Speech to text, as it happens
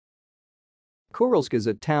Kurilsk is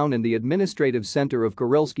a town in the administrative center of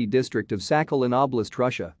Kurilsky district of Sakhalin Oblast,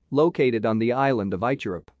 Russia, located on the island of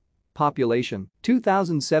Iturup. Population: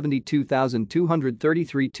 2,070,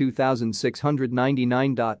 2,233,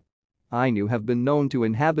 2,699. Ainu have been known to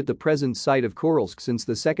inhabit the present site of Kurilsk since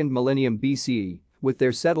the 2nd millennium BCE, with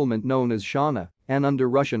their settlement known as Shana and under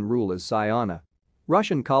Russian rule as Sayana.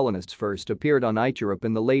 Russian colonists first appeared on Iturup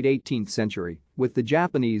in the late 18th century, with the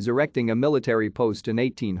Japanese erecting a military post in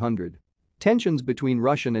 1800. Tensions between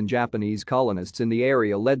Russian and Japanese colonists in the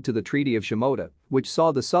area led to the Treaty of Shimoda, which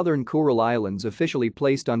saw the southern Kuril Islands officially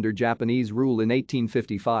placed under Japanese rule in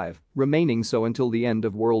 1855, remaining so until the end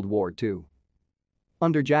of World War II.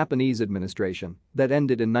 Under Japanese administration, that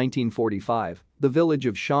ended in 1945, the village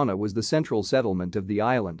of Shana was the central settlement of the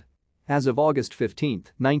island. As of August 15,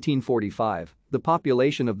 1945, the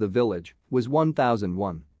population of the village was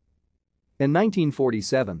 1,001. In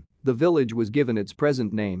 1947, the village was given its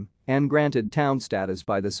present name and granted town status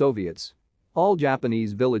by the Soviets. All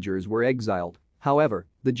Japanese villagers were exiled, however,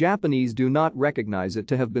 the Japanese do not recognize it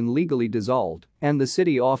to have been legally dissolved, and the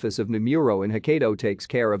city office of Nemuro in Hokkaido takes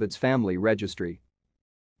care of its family registry.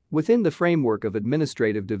 Within the framework of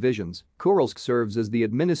administrative divisions, Kurilsk serves as the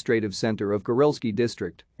administrative center of Kurilsky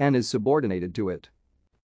district and is subordinated to it.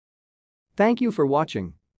 Thank you for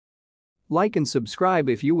watching. Like and subscribe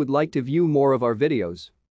if you would like to view more of our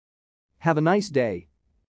videos. Have a nice day.